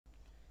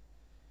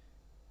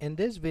In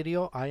this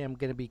video, I am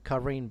going to be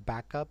covering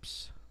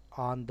backups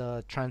on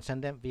the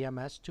Transcendent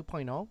VMS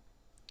 2.0.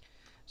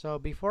 So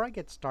before I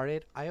get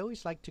started, I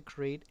always like to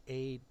create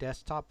a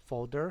desktop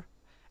folder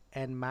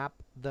and map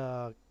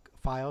the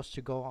files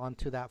to go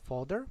onto that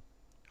folder.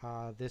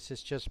 This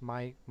is just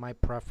my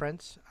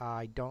preference.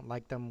 I don't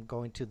like them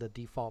going to the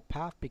default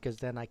path because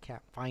then I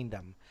can't find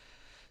them.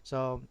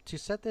 So to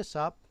set this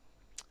up,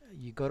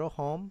 you go to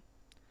Home,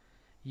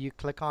 you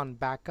click on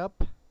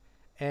Backup,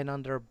 and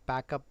under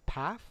Backup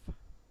Path,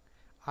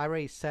 I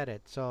already set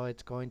it, so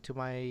it's going to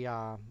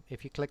my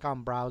if you click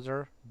on browse,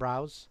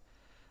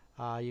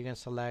 you can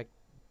select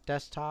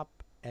desktop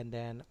and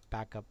then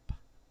backup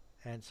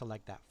and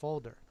select that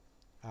folder.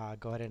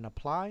 Go ahead and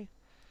apply.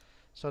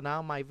 So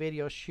now my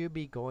video should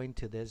be going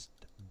to this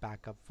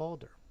backup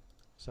folder.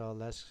 So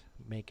let's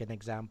make an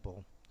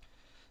example.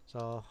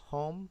 So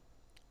Home,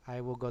 I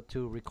will go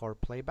to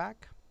record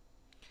playback,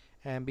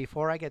 and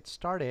before I get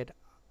started,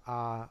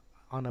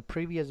 on a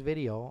previous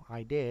video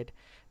I did,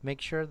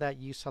 make sure that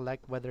you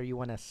select whether you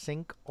want to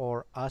sync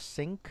or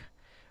async,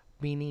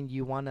 meaning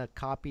you want to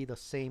copy the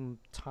same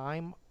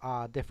time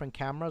different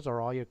cameras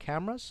or all your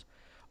cameras,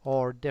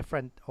 or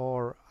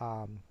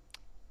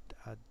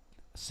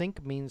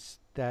sync means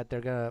that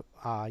they're gonna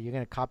you're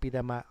gonna copy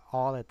them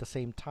all at the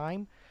same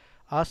time.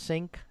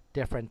 Async,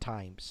 different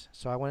times.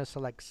 So I want to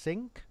select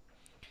sync.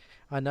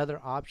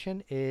 Another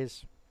option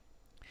is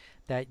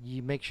that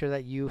you make sure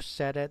that you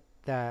set it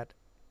that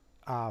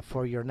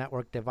for your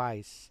network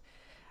device.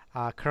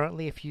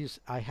 Currently,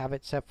 I have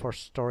it set for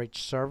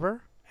storage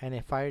server, and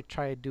if I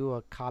try to do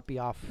a copy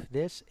off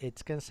this,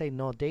 it's gonna say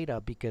no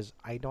data because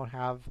I don't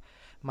have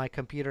my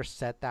computer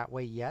set that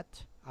way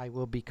yet. I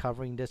will be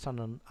covering this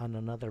on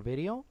another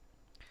video.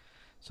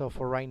 So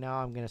for right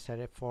now, I'm gonna set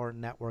it for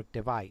network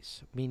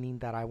device, meaning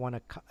that I want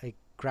to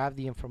grab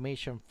the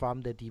information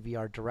from the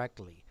DVR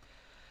directly.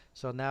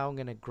 So now I'm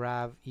gonna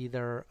grab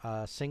either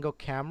a single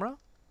camera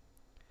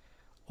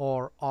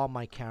or all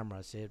my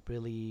cameras. It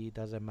really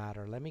doesn't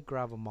matter. Let me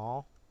grab them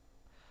all.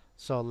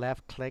 So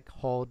left click,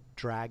 hold,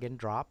 drag and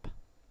drop.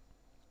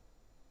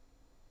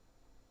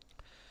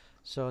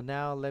 So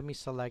now let me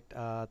select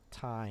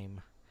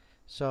time.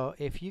 So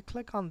if you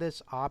click on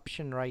this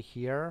option right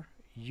here,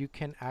 you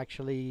can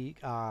actually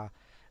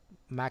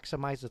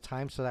maximize the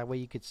time so that way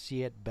you could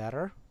see it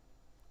better.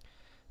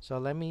 So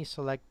let me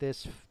select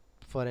this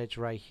footage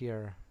right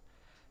here.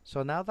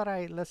 So now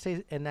that let's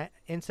say an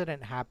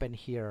incident happened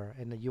here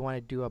and you want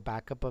to do a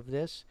backup of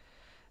this,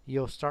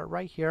 you'll start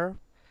right here.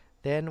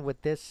 Then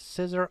with this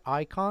scissor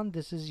icon,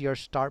 this is your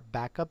start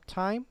backup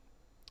time.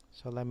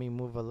 So let me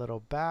move a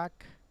little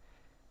back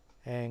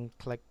and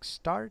click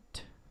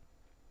start.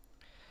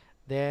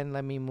 Then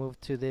let me move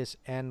to this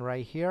end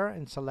right here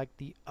and select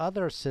the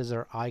other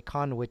scissor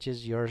icon, which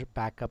is your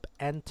backup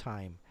end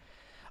time.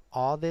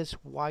 All this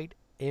white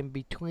in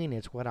between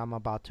is what I'm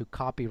about to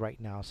copy right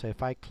now. So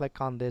if I click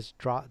on this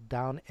drop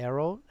down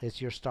arrow, it's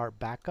your start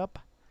backup,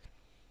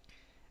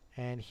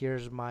 and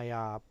here's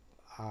my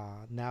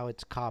now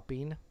it's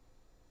copying,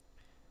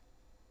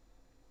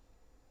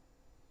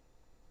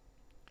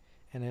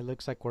 and it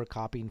looks like we're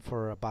copying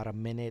for about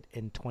 1 minute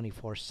and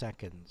 24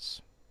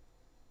 seconds.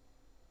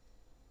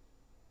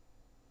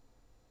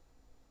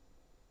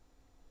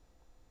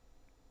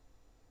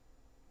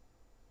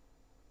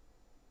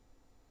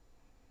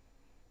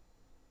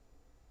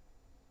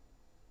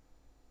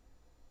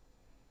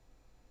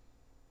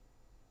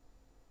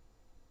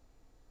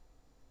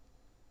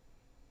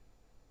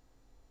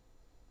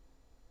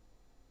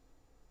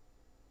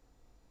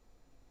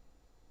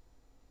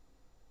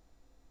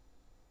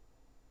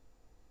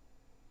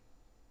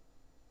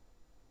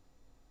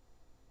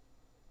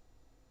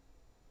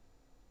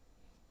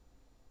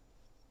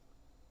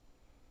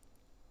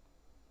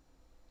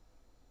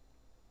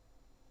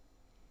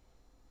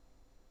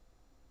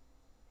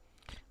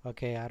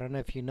 Okay, I don't know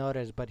if you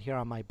noticed, but here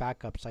on my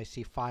backups I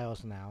see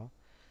files now.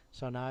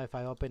 So now if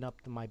I open up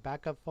my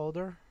backup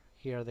folder,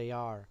 here they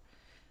are.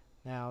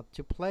 Now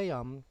to play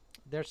them,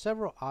 there's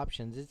several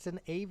options. It's an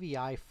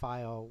AVI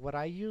file. What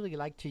I usually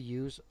like to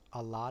use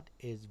a lot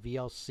is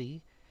VLC,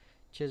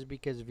 just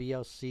because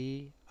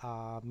VLC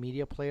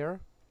media player,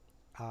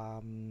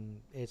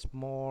 it's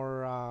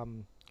more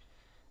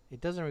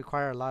it doesn't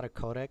require a lot of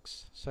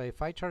codecs. So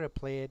if I try to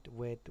play it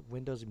with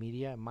Windows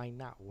Media, it might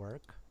not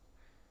work.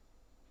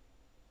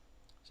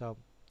 So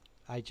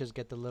I just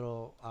get the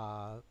little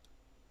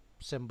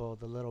symbol,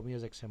 the little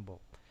music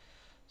symbol.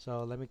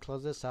 So let me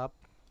close this up,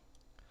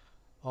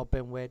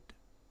 open with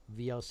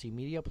VLC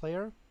media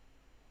player,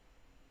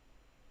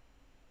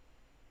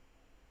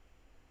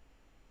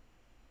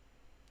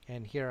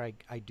 and here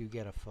I do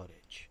get a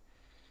footage.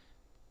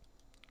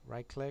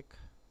 Right click,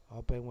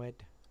 open with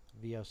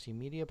VLC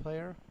media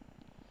player.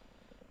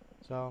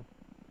 So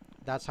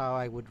that's how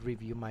I would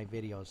review my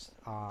videos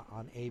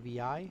on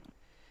AVI,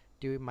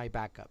 doing my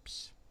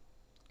backups.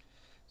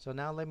 So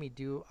now let me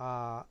do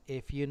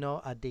if you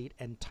know a date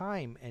and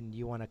time and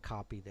you want to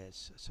copy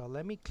this. So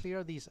let me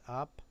clear these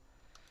up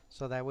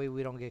so that way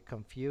we don't get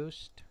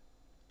confused.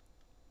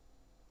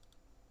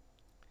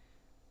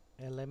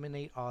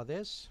 eliminate all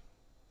this,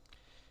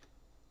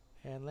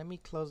 and let me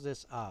close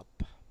this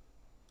up.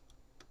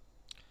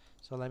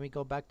 So let me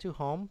go back to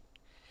home,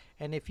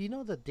 and if you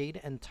know the date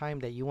and time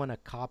that you want to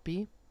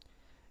copy,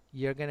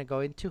 you're going to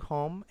go into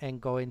home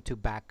and go into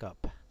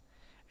backup,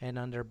 and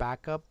under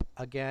backup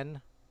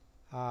again,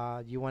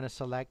 you want to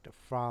select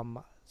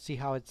from, see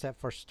how it's set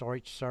for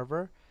storage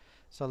server.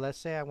 So let's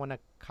say I want to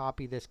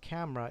copy this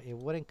camera, it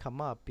wouldn't come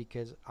up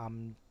because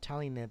I'm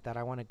telling it that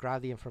I want to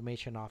grab the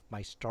information off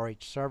my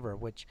storage server,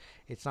 which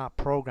it's not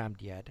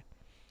programmed yet.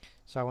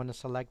 So I want to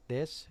select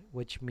this,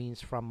 which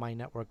means from my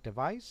network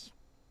device.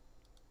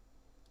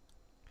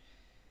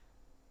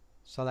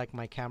 Select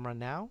my camera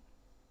now.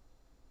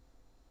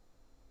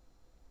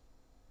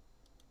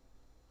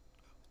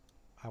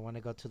 I want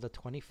to go to the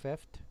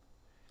 25th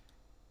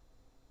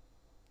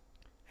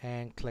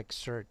and click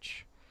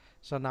search.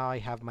 So now I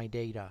have my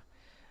data.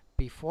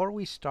 Before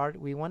we start,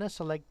 we want to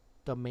select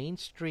the main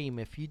stream.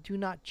 If you do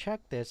not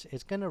check this,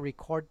 it's going to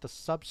record the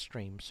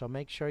substream. So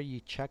make sure you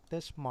check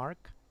this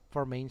mark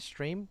for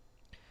mainstream.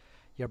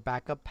 Your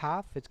backup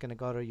path, it's going to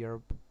go to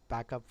your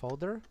backup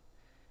folder.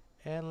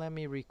 And let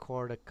me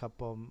record a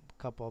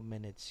couple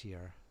minutes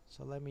here.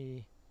 So let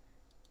me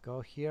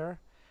go here,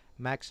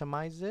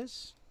 maximize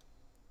this.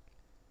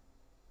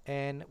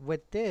 And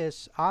with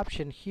this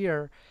option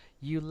here,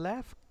 you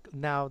left,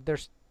 now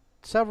there's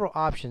several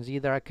options.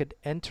 Either I could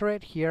enter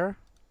it here,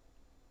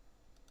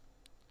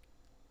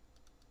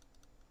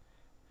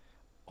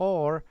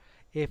 or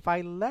if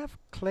I left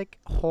click,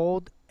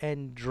 hold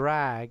and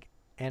drag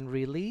and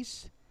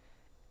release,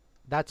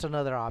 that's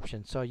another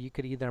option. So you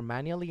could either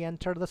manually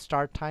enter the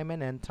start time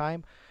and end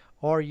time,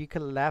 or you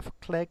could left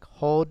click,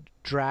 hold,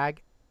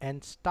 drag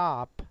and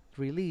stop,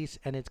 release,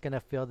 and it's going to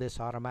fill this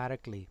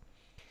automatically.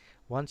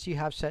 Once you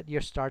have set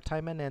your start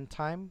time and end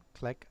time,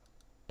 click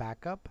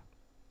backup.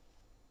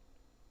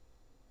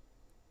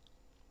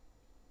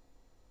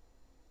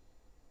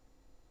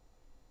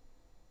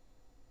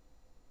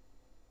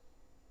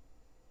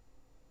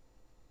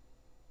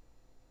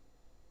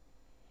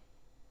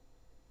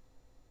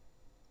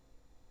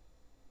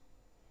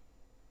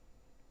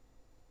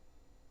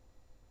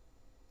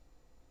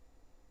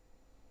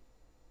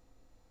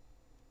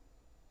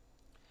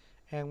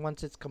 And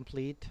once it's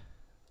complete,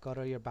 go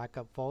to your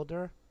backup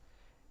folder.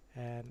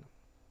 And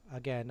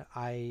again,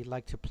 I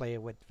like to play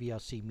it with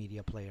VLC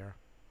Media Player.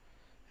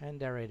 And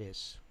there it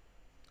is.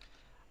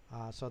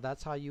 So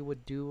that's how you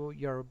would do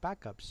your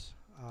backups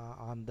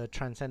on the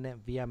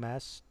Transcendent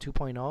VMS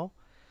 2.0.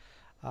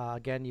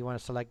 Again, you want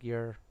to select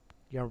your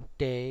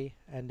day,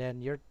 and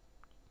then your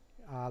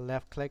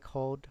left click,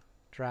 hold,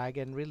 drag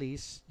and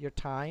release your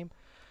time,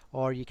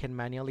 or you can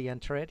manually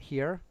enter it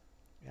here,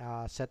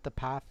 set the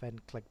path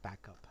and click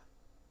backup.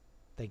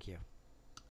 Thank you.